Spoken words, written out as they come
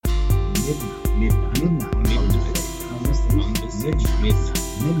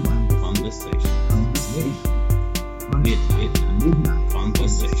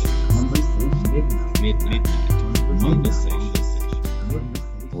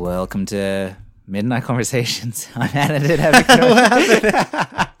Welcome to Midnight Conversations. I'm Anna.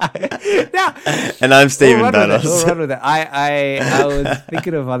 And I'm Stephen Banos. We'll run with it. I was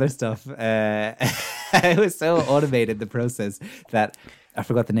thinking of other stuff. It was so automated, the process, that I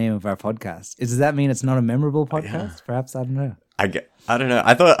forgot the name of our podcast. Does that mean it's not a memorable podcast? Yeah. Perhaps, I don't know. I don't know.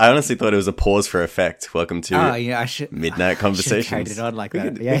 I honestly thought it was a pause for effect. Welcome to Midnight Conversations. I carried it on like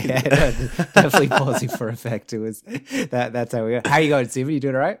that. Definitely pausing for effect. It was that's how we are. How are you going, Stephen? You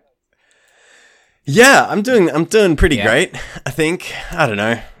doing all right? Yeah, I'm doing pretty great. I think. I don't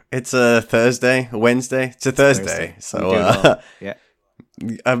know. It's a Thursday, a Wednesday. It's a Thursday. So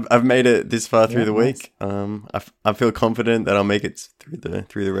I've made it this far through the week. I feel confident that I'll make it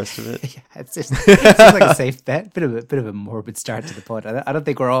through the rest of it. It seems like a safe bet. Bit of a morbid start to the pod. I don't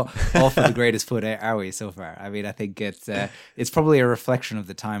think we're all for the greatest foot, are we, so far? I mean, I think it's probably a reflection of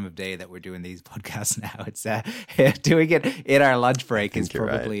the time of day that we're doing these podcasts now. It's doing it in our lunch break is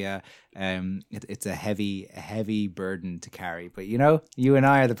probably it's a heavy burden to carry. But you and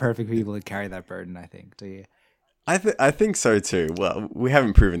I are the perfect people to carry that burden, I think. Do you? I think so too. Well, we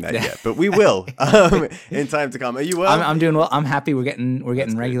haven't proven that yet, but we will in time to come. Are you well? I'm doing well. I'm happy. We're getting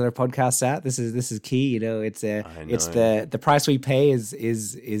regular podcasts out. This is key. It's the price we pay is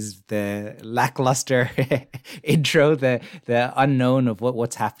the lackluster intro, the unknown of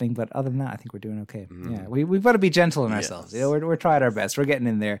what's happening. But other than that, I think we're doing okay. Mm-hmm. Yeah, we've got to be gentle on ourselves. We're trying our best. We're getting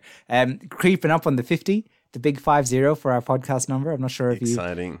in there. Creeping up on the 50, the big 50 for our podcast number. I'm not sure if you've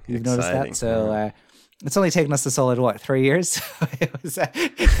noticed that. So. It's only taken us a solid 3 years. It was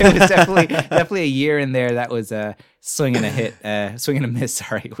definitely a year in there that was swing and a miss.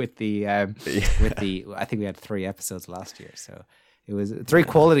 Sorry, with the I think we had 3 episodes last year, so it was 3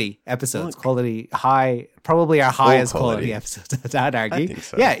 quality episodes, quality high, probably our highest quality episodes. I'd argue, I think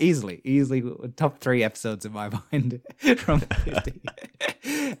so. Yeah, easily top 3 episodes in my mind from 50.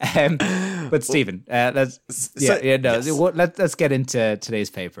 But Stephen, let's get into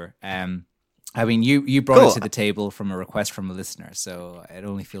today's paper. I mean, you brought it to the table from a request from a listener, so it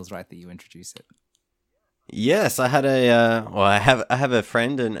only feels right that you introduce it. Yes, I had I have a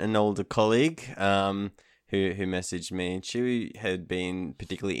friend and an older colleague who messaged me. She had been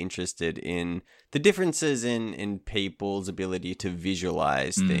particularly interested in the differences in people's ability to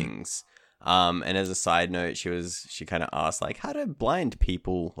visualize things. And as a side note, she kind of asked, like, how do blind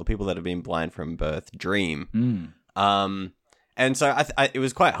people or people that have been blind from birth dream? And so it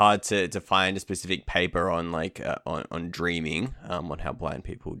was quite hard to find a specific paper on on dreaming, on how blind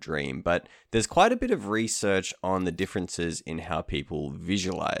people dream. But there's quite a bit of research on the differences in how people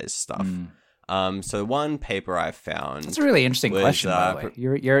visualize stuff. So one paper I found. That's a really interesting question, by the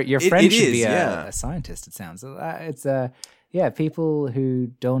way. Your friend should be a scientist. It sounds. It's people who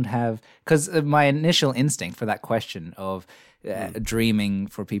don't have, because my initial instinct for that question of dreaming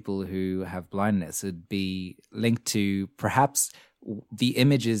for people who have blindness would be linked to perhaps the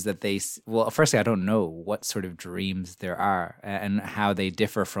images that they. Well, firstly, I don't know what sort of dreams there are and how they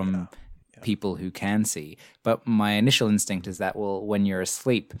differ from people who can see. But my initial instinct is that, well, when you're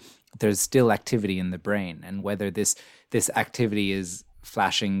asleep, there's still activity in the brain, and whether this activity is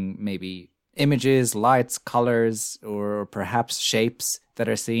flashing maybe images, lights, colors, or perhaps shapes that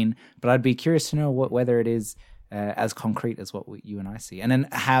are seen. But I'd be curious to know whether it is as concrete as what you and I see, and then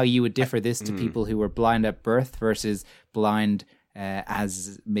how you would differ this to people who were blind at birth versus blind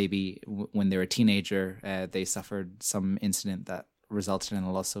as maybe when they were a teenager, they suffered some incident that resulted in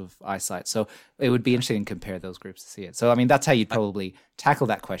a loss of eyesight. So it would be interesting to compare those groups to see it. So I mean, that's how you'd probably tackle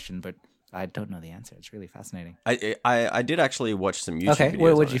that question, but I don't know the answer. It's really fascinating. I did actually watch some YouTube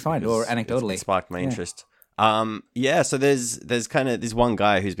videos. What did you find, or anecdotally? It sparked my interest. So there's kind of this one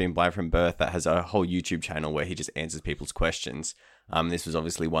guy who's been blind from birth that has a whole YouTube channel where he just answers people's questions. This was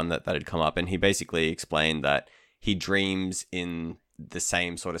obviously one that had come up, and he basically explained that he dreams in the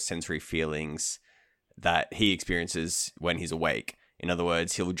same sort of sensory feelings that he experiences when he's awake. In other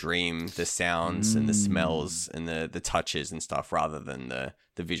words, he'll dream the sounds and the smells and the touches and stuff rather than the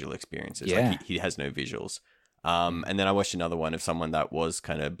visual experiences. Yeah. Like he has no visuals. And then I watched another one of someone that was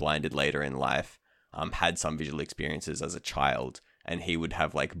kind of blinded later in life, had some visual experiences as a child, and he would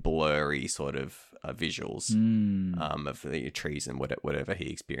have like blurry sort of visuals of the trees and whatever he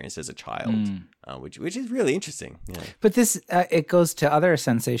experienced as a child, which is really interesting. Yeah. But this it goes to other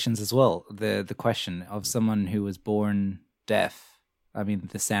sensations as well. The question of someone who was born deaf. I mean,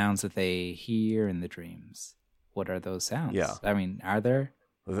 the sounds that they hear in the dreams. What are those sounds? Yeah. I mean, are there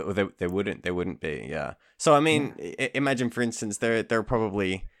There wouldn't be. Yeah. So I mean, imagine for instance, there are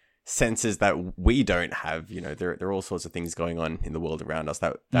probably senses that we don't have. You know, there are all sorts of things going on in the world around us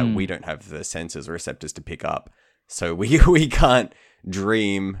that we don't have the senses or receptors to pick up. So we can't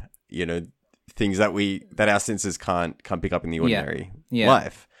dream. You know, things that our senses can't pick up in the ordinary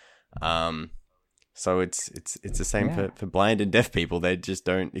life. So it's the same for blind and deaf people. They just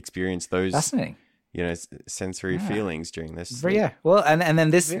don't experience those fascinating, you know, sensory feelings during this. Yeah. Well, and then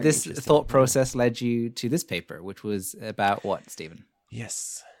this thought process led you to this paper, which was about what, Stephen?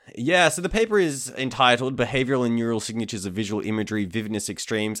 Yes. Yeah, so the paper is entitled Behavioral and Neural Signatures of Visual Imagery, Vividness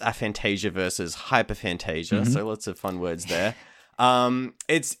Extremes, Aphantasia versus Hyperphantasia. So lots of fun words there.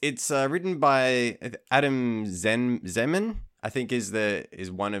 It's written by Adam Zeman, I think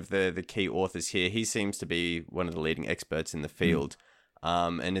is one of the key authors here. He seems to be one of the leading experts in the field,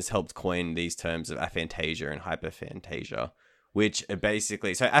 and has helped coin these terms of aphantasia and hyperphantasia, which are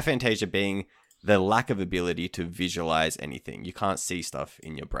basically, so aphantasia being the lack of ability to visualize anything. You can't see stuff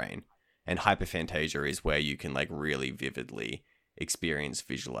in your brain. And hyperphantasia is where you can like really vividly experience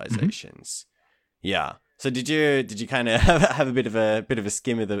visualizations. Yeah. So did you kind of have a bit of a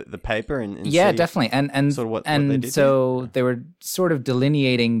skim of the paper and yeah, see definitely, and sort of what and they did so they were sort of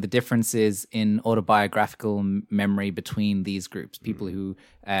delineating the differences in autobiographical memory between these groups, people who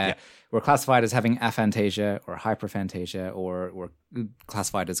were classified as having aphantasia or hyperphantasia, or were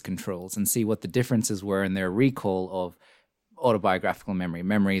classified as controls, and see what the differences were in their recall of autobiographical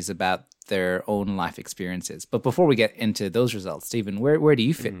memories about their own life experiences. But before we get into those results, Stephen, where do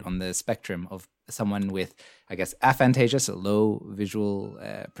you fit on the spectrum of someone with, I guess, aphantasia, so low visual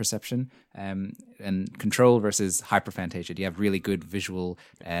perception, and control versus hyperphantasia? Do you have really good visual,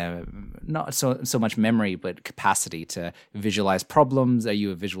 not so much memory, but capacity to visualize problems? Are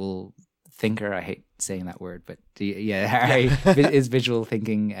you a visual thinker? I hate saying that word, but is visual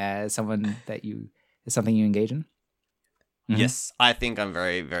thinking something you engage in? Yes, I think I'm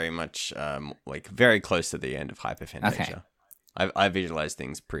very, very much very close to the end of hyperphantasia. Okay. I visualize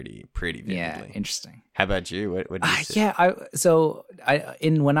things pretty vividly. Yeah, interesting. How about you? What do you see?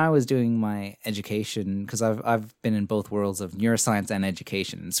 When I was doing my education, because I've been in both worlds of neuroscience and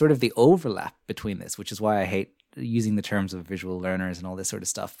education, and sort of the overlap between this, which is why I hate using the terms of visual learners and all this sort of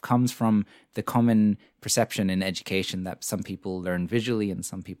stuff, comes from the common perception in education that some people learn visually and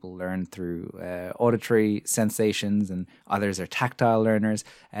some people learn through auditory sensations, and others are tactile learners.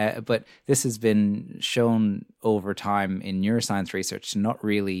 But this has been shown over time in neuroscience research to not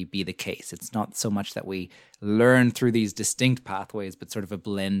really be the case. It's not so much that we learn through these distinct pathways, but sort of a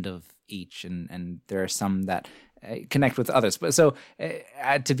blend of each. And there are some that connect with others. But so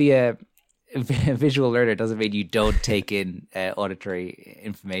to be a visual learner doesn't mean you don't take in auditory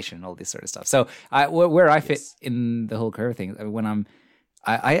information and all this sort of stuff. So where I fit in the whole curve thing, when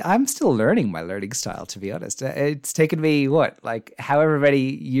I'm still learning my learning style, to be honest. It's taken me however many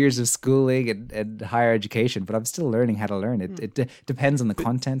years of schooling and higher education, but I'm still learning how to learn. It depends on the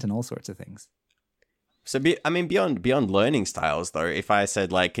content and all sorts of things. So beyond learning styles though, if I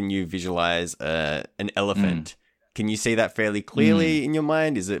said can you visualize an elephant? Can you see that fairly clearly in your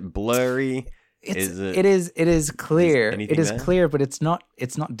mind? Is it blurry? It is clear. It is clear, but it's not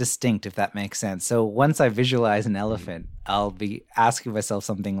distinct, if that makes sense. So once I visualize an elephant, I'll be asking myself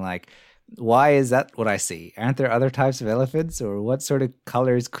something like, why is that what I see? Aren't there other types of elephants? Or what sort of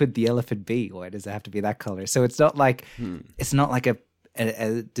colors could the elephant be? Why does it have to be that color? So it's not like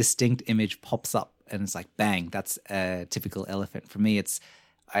a distinct image pops up and it's like, bang, that's a typical elephant. For me, it's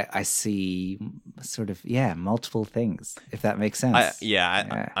I see sort of, multiple things, if that makes sense.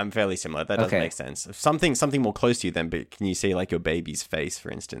 I'm fairly similar. That does make sense. Something more close to you then, but can you see your baby's face, for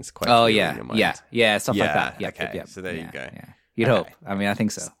instance? Quite in your mind? Stuff like that. Okay, so there you go. Yeah. You'd hope. I mean, I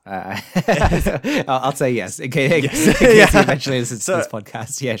think so. I'll say yes. Okay, yes. Eventually this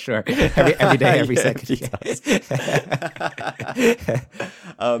podcast. Yeah, sure. Every day, every second.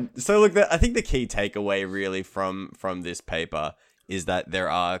 So look, I think the key takeaway really from this paper is that there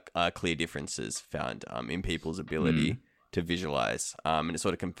are clear differences found in people's ability to visualize. And it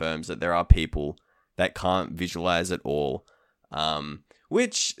sort of confirms that there are people that can't visualize at all,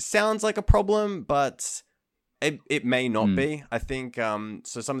 which sounds like a problem, but it may not be. I think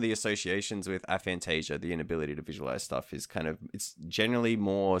so some of the associations with aphantasia, the inability to visualize stuff, is it's generally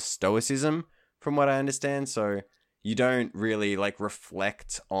more stoicism from what I understand. So you don't really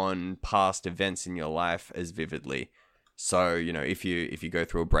reflect on past events in your life as vividly. So, if you go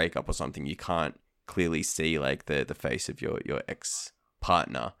through a breakup or something, you can't clearly see the face of your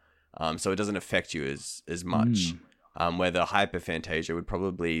ex-partner. So it doesn't affect you as much. Where the hyperphantasia would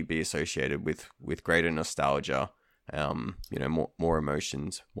probably be associated with greater nostalgia more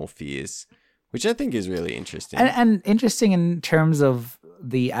emotions, more fears, which I think is really interesting. And interesting in terms of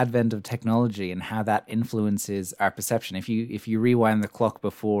the advent of technology and how that influences our perception. If you rewind the clock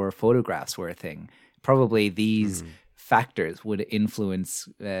before photographs were a thing, probably these factors would influence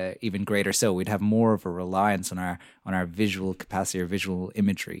even greater. So we'd have more of a reliance on our visual capacity or visual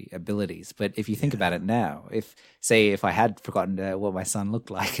imagery abilities. But if you think about it now, if I had forgotten what my son looked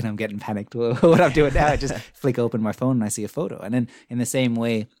like and I'm getting panicked, what I'm doing now, I just flick open my phone and I see a photo. And then in the same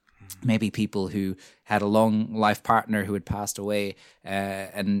way, maybe people who had a long life partner who had passed away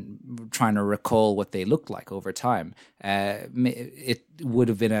and trying to recall what they looked like over time, it would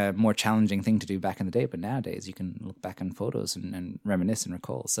have been a more challenging thing to do back in the day. But nowadays you can look back on photos and reminisce and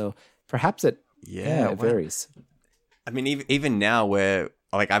recall. So perhaps it varies. I mean, even now where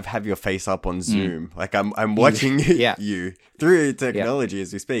like I've have your face up on Zoom, like I'm watching you through technology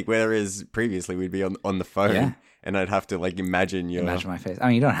as we speak, whereas previously we'd be on the phone. Yeah. And I'd have to like imagine my face. I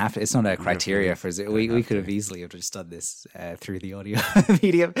mean, you don't have to. It's not a criteria for Zoom. We could have easily have just done this through the audio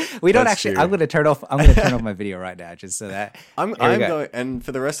medium. We don't actually. True. I'm going to turn off my video right now, just so that I'm going. And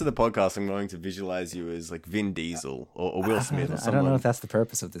for the rest of the podcast, I'm going to visualize you as like Vin Diesel or Will Smith or someone. I don't know if that's the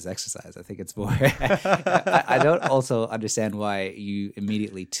purpose of this exercise. I think it's more. I don't also understand why you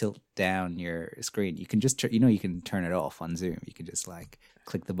immediately tilt down your screen. You can just you can turn it off on Zoom. You can just like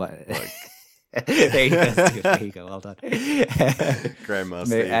click the button. There you go. Well done.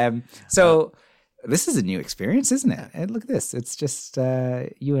 Grandmaster. So this is a new experience, isn't it? And look at this. It's just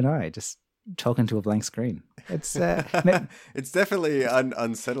you and I just talking to a blank screen. It's it's definitely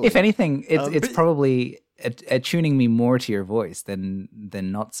unsettling. If anything, it's probably attuning me more to your voice than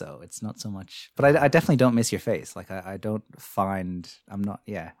not so. It's not so much, but I definitely don't miss your face. Like I don't find I'm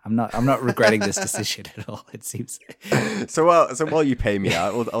not regretting this decision at all. It seems. So while you pay me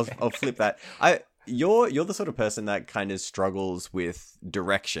out, I'll flip that. You're the sort of person that kind of struggles with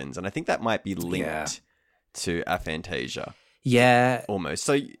directions, and I think that might be linked to aphantasia. Yeah, almost.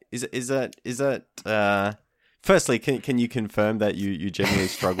 So is that? Firstly, can you confirm that you generally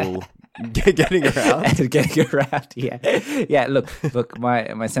struggle getting around? Getting around, yeah. Look.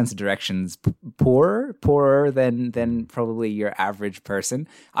 My sense of direction's poorer than probably your average person.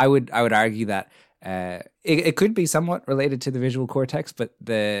 I would argue that it could be somewhat related to the visual cortex, but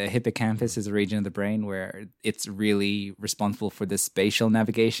the hippocampus is a region of the brain where it's really responsible for the spatial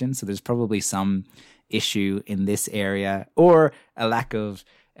navigation. So there's probably some issue in this area, or a lack of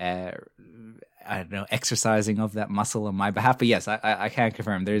I don't know, exercising of that muscle on my behalf. But yes, I can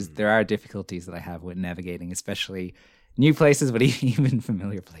confirm there are difficulties that I have with navigating, especially new places, but even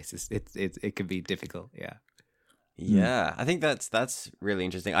familiar places. It could be difficult. Yeah. Yeah, I think that's really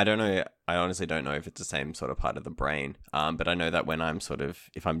interesting. I don't know. I honestly don't know if it's the same sort of part of the brain. But I know that when I'm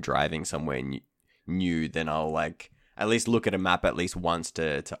if I'm driving somewhere new, then I'll like at least look at a map at least once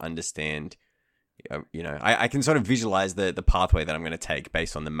to understand. I can sort of visualize the pathway that I'm going to take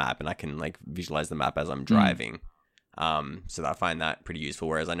based on the map, and I can like visualize the map as I'm driving. So I find that pretty useful.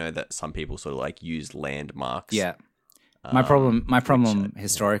 Whereas I know that some people sort of like use landmarks. Yeah. My problem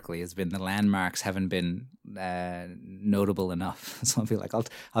historically has been the landmarks haven't been notable enough. So I'll be like,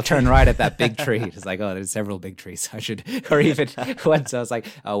 I'll turn right at that big tree. It's like, oh, there's several big trees. I should, or even once I was like,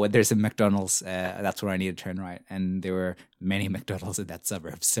 oh, when there's a McDonald's, that's where I need to turn right. And there were many McDonald's in that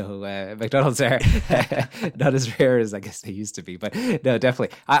suburb. So McDonald's are not as rare as I guess they used to be. But no,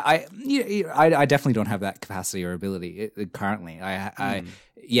 definitely, I definitely don't have that capacity or ability currently.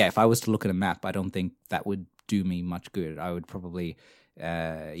 If I was to look at a map, I don't think that would do me much good. I would probably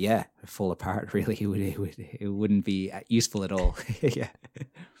fall apart. Really, it wouldn't be useful at all.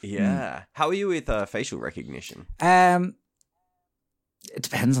 Yeah. How are you with facial recognition? It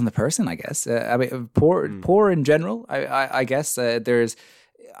depends on the person, I guess. I mean, poor in general. I guess I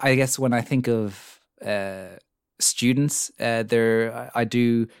guess when I think of students,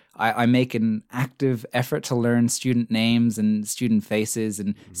 I make an active effort to learn student names and student faces,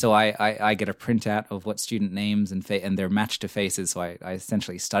 and so I get a printout of what student names and they're matched to faces. So I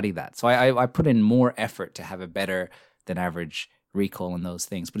essentially study that. So I put in more effort to have a better than average recall on those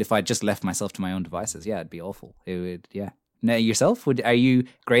things. But if I just left myself to my own devices, it'd be awful. It would, yeah. Now yourself, are you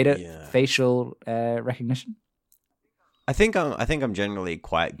great at facial recognition? I think I'm generally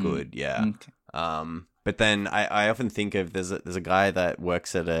quite good. Yeah. Okay. But then I often think of there's a guy that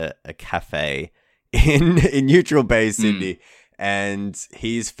works at a cafe in Neutral Bay, Sydney, and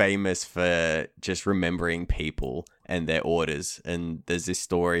he's famous for just remembering people and their orders. And there's this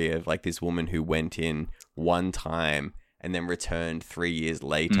story of like this woman who went in one time and then returned 3 years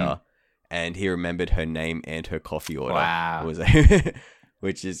later, and he remembered her name and her coffee order. Wow,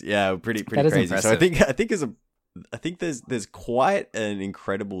 which is pretty crazy. Impressive. So I think as a there's quite an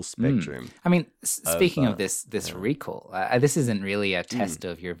incredible spectrum. I mean, speaking of this recall, this isn't really a test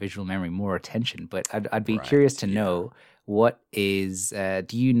of your visual memory, more attention, but I'd be curious to know what is.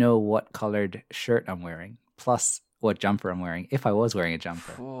 Do you know what colored shirt I'm wearing? Plus, what jumper I'm wearing? If I was wearing a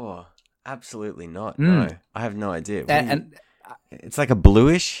jumper. Oh, absolutely not. No, I have no idea. It's like a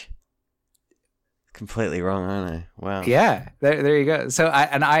bluish. Completely wrong, aren't I? Wow. Yeah, there you go. So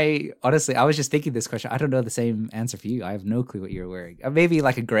I honestly, I was just thinking this question. I don't know the same answer for you. I have no clue what you're wearing. Maybe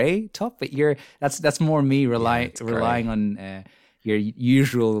like a gray top, but that's more me relying on your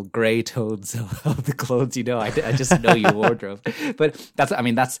usual gray tones of the clothes. I just know your wardrobe. But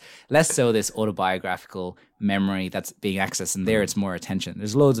that's less so this autobiographical memory that's being accessed, and there it's more attention.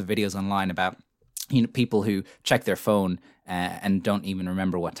 There's loads of videos online about people who check their phone and don't even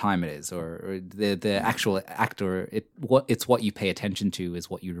remember what time it is, or the actual actor. It's what you pay attention to is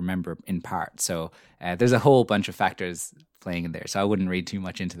what you remember in part. So there's a whole bunch of factors playing in there. So I wouldn't read too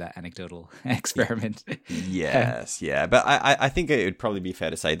much into that anecdotal experiment. Yes, yeah, but I think it would probably be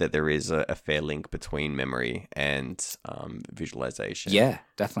fair to say that there is a fair link between memory and visualization. Yeah,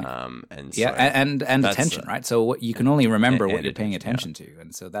 definitely. And attention, right? So what you can only remember what you're paying attention to,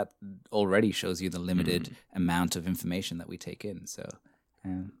 and so that already shows you the limited amount of information that we take in. So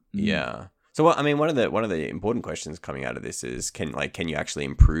yeah. So, one of the important questions coming out of this is, can you actually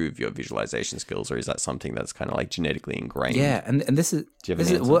improve your visualization skills, or is that something that's kind of like genetically ingrained? Yeah, and this is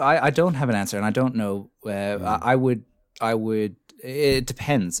well, I don't have an answer, and I don't know. I would. It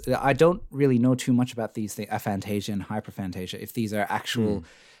depends. I don't really know too much about these things, aphantasia and hyperphantasia. If these are actual.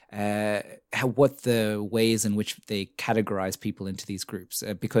 What the ways in which they categorize people into these groups,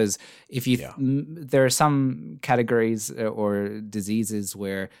 because if you there are some categories or diseases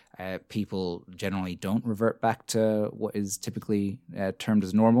where people generally don't revert back to what is typically termed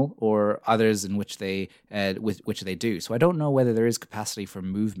as normal, or others in which they which they do. So I don't know whether there is capacity for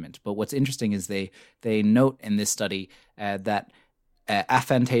movement, but what's interesting is they note in this study that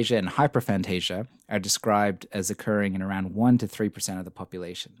aphantasia and hyperphantasia are described as occurring in around 1 to 3% of the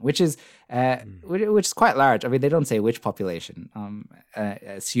population, which is quite large. I mean, they don't say which population. I'm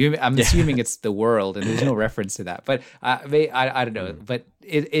assuming it's the world, and there's no reference to that. But I don't know. But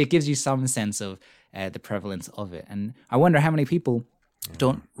it gives you some sense of the prevalence of it, and I wonder how many people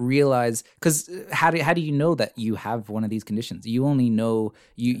don't realize, because how do you know that you have one of these conditions? You only know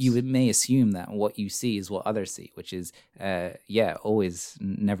you may assume that what you see is what others see, which is always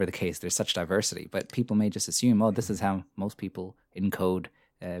never the case. There's such diversity, but people may just assume, this is how most people encode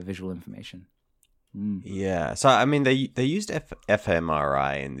visual information. Yeah, so I mean they used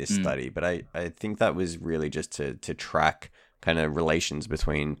fMRI in this study, but I think that was really just to track kind of relations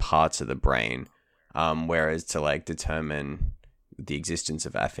between parts of the brain, whereas to like determine the existence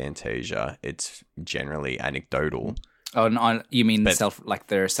of aphantasia, it's generally anecdotal. Oh, you mean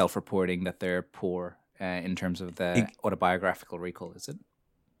they're self-reporting that they're poor in terms of the autobiographical recall, is it?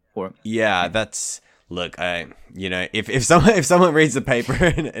 Or that's look. If someone reads the paper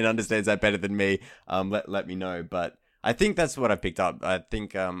and understands that better than me, let me know. But I think that's what I picked up. I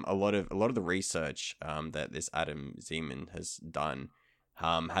think a lot of the research that this Adam Zeman has done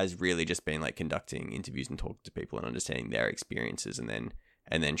has really just been like conducting interviews and talking to people and understanding their experiences, and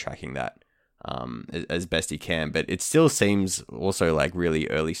then tracking that as best he can. But it still seems also like really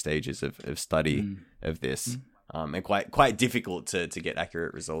early stages of study of this, and quite difficult to get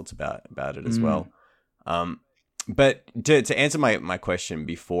accurate results about it as well. But to answer my question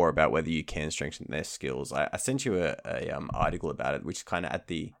before about whether you can strengthen their skills, I sent you a article about it, which kind of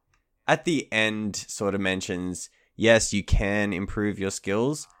at the end sort of mentions, yes, you can improve your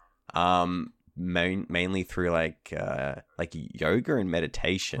skills, mainly through like yoga and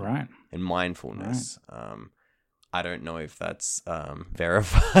meditation, and mindfulness. Right. I don't know if that's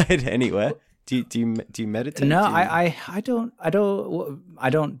verified anywhere. Do you meditate? No, I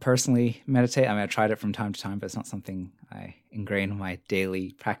don't personally meditate. I mean, I tried it from time to time, but it's not something I ingrain in my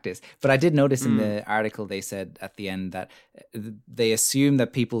daily practice. But I did notice in the article they said at the end that they assume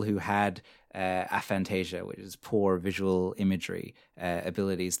that people who had aphantasia, which is poor visual imagery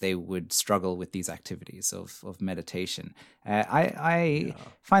abilities, they would struggle with these activities of meditation. I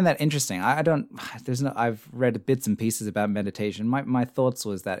find that interesting. I've read bits and pieces about meditation. My thoughts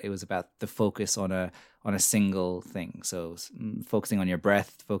was that it was about the focus on a single thing. So focusing on your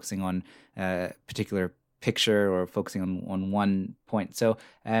breath, focusing on a particular picture, or focusing on one point. So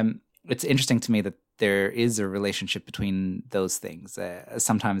it's interesting to me that there is a relationship between those things.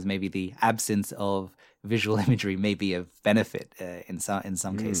 Sometimes maybe the absence of visual imagery may be of benefit in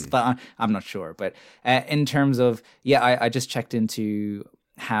some cases, but I'm not sure. But in terms of, I just checked into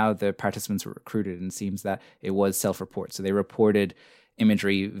how the participants were recruited, and it seems that it was self-report. So they reported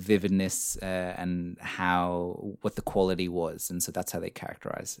imagery, vividness, and what the quality was, and so that's how they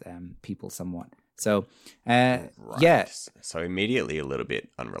characterize people somewhat. So, right. Yeah. So immediately a little bit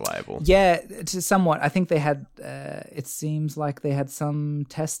unreliable. Yeah, to somewhat. I think they had. It seems like they had some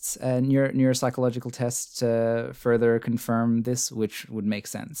tests, neuropsychological tests, to further confirm this, which would make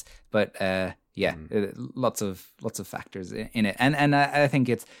sense. But lots of factors in it, and I think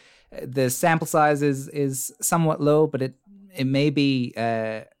it's the sample size is somewhat low, but it may be.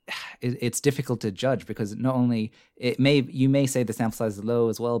 It's difficult to judge because not only you may say the sample size is low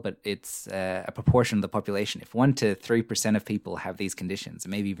as well, but it's a proportion of the population. If 1 to 3% of people have these conditions, it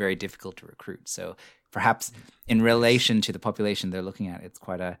may be very difficult to recruit. So perhaps in relation to the population they're looking at, it's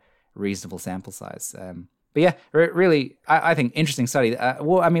quite a reasonable sample size. But yeah, really, I think interesting study.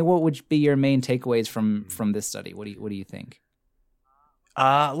 What would be your main takeaways from this study? What do you think?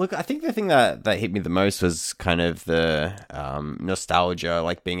 Look, I think the thing that hit me the most was kind of the nostalgia,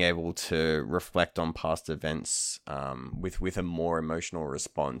 like being able to reflect on past events with a more emotional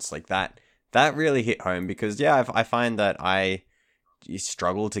response. Like that really hit home because, I find that I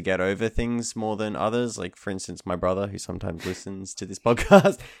struggle to get over things more than others. Like, for instance, my brother, who sometimes listens to this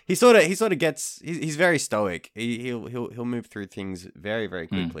podcast, he sort of gets, he's very stoic. He'll move through things very, very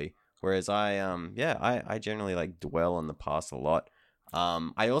quickly. Whereas I generally like dwell on the past a lot.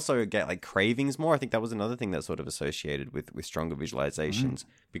 I also get like cravings more. I think that was another thing that's sort of associated with stronger visualizations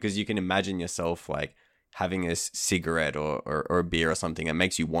because you can imagine yourself like having a cigarette or a beer or something that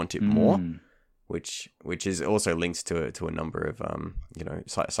makes you want it more, which is also linked to a number of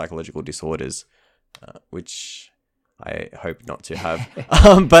psychological disorders, which I hope not to have.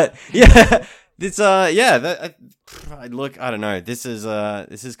 But yeah, it's look, I don't know. This is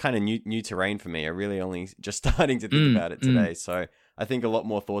kind of new terrain for me. I really only just starting to think about it today, so. I think a lot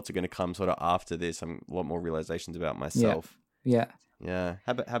more thoughts are going to come sort of after this. A lot more realizations about myself. Yeah. How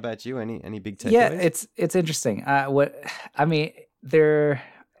about you? Any big takeaways? Yeah, it's interesting. There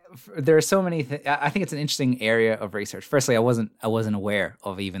are so many things. I think it's an interesting area of research. Firstly, I wasn't aware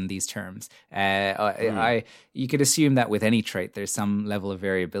of even these terms. You could assume that with any trait, there's some level of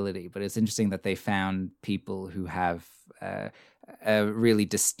variability, but it's interesting that they found people who have a really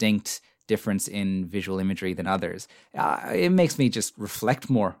distinct difference in visual imagery than others. It makes me just reflect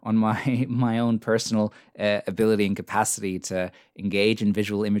more on my own personal ability and capacity to engage in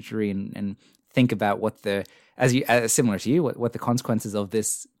visual imagery and think about what similar to you, what the consequences of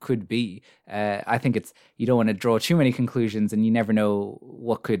this could be. I think you don't want to draw too many conclusions, and you never know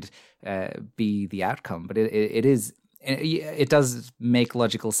what could be the outcome. But it does make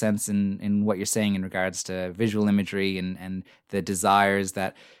logical sense in what you're saying in regards to visual imagery and the desires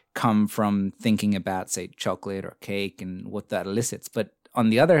that come from thinking about, say, chocolate or cake and what that elicits. But on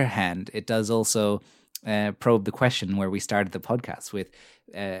the other hand, it does also probe the question where we started the podcast with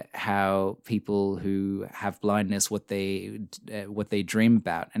how people who have blindness, what they dream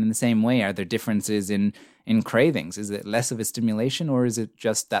about. And in the same way, are there differences in cravings? Is it less of a stimulation, or is it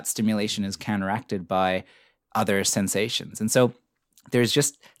just that stimulation is counteracted by other sensations? And so there's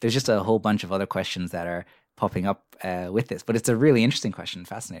just a whole bunch of other questions that are popping up with this, but it's a really interesting question,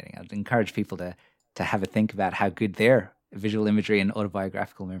 fascinating. I'd encourage people to have a think about how good their visual imagery and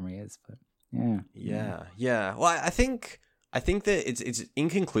autobiographical memory is. But yeah. Well, I think that it's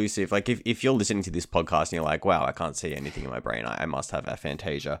inconclusive. Like if you're listening to this podcast and you're like, wow, I can't see anything in my brain, I must have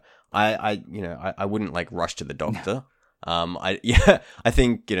aphantasia. I wouldn't like rush to the doctor. I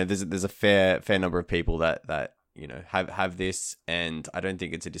think there's a fair number of people that have this, and I don't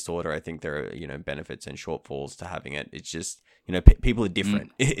think it's a disorder. I think there are, benefits and shortfalls to having it. It's just, people are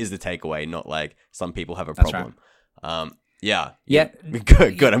different is the takeaway, not like some people have a problem. Right. Yeah.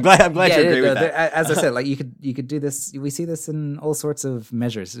 Good. I'm glad you agree with that. As I said, like you could do this. We see this in all sorts of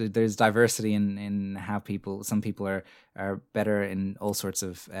measures. There's diversity in how some people are better in all sorts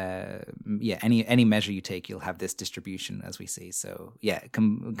of any measure you take, you'll have this distribution as we see. So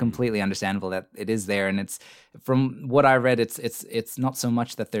completely understandable that it is there, and it's from what I read, it's not so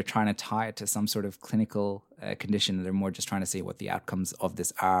much that they're trying to tie it to some sort of clinical condition. They're more just trying to see what the outcomes of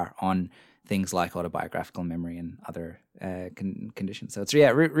this are on things like autobiographical memory and other conditions. So it's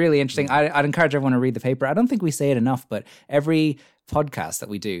really interesting. I'd encourage everyone to read the paper. I don't think we say it enough, but every podcast that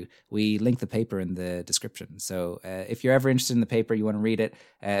we do, we link the paper in the description. So if you're ever interested in the paper, you want to read it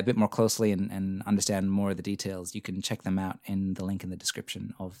a bit more closely and understand more of the details, you can check them out in the link in the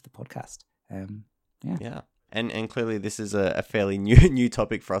description of the podcast. Yeah. And clearly this is a fairly new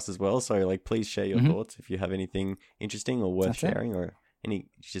topic for us as well. So like, please share your thoughts if you have anything interesting or worth sharing or any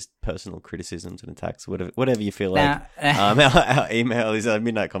just personal criticisms and attacks, whatever you feel like. Our email is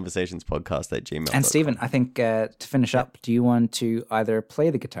midnightconversationspodcast@gmail.com. And Stephen, I think to finish up, do you want to either play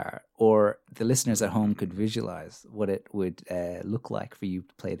the guitar, or the listeners at home could visualize what it would look like for you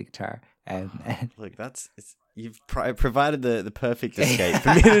to play the guitar? Look, you've provided the perfect escape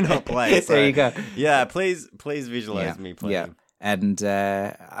for me to not play. So, there you go. Yeah, please visualize me playing. Yeah. And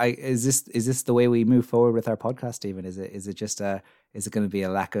is this the way we move forward with our podcast, Stephen? Is it just is it going to be a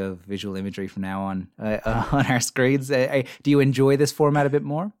lack of visual imagery from now on our screens? Do you enjoy this format a bit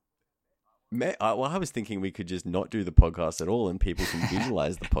more? Well, I was thinking we could just not do the podcast at all, and people can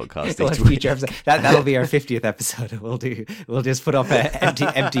visualize the podcast. Future episode. That'll be our 50th episode. We'll just put up an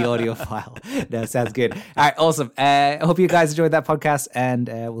empty audio file. No, sounds good. All right, awesome. I hope you guys enjoyed that podcast, and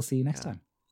we'll see you next time.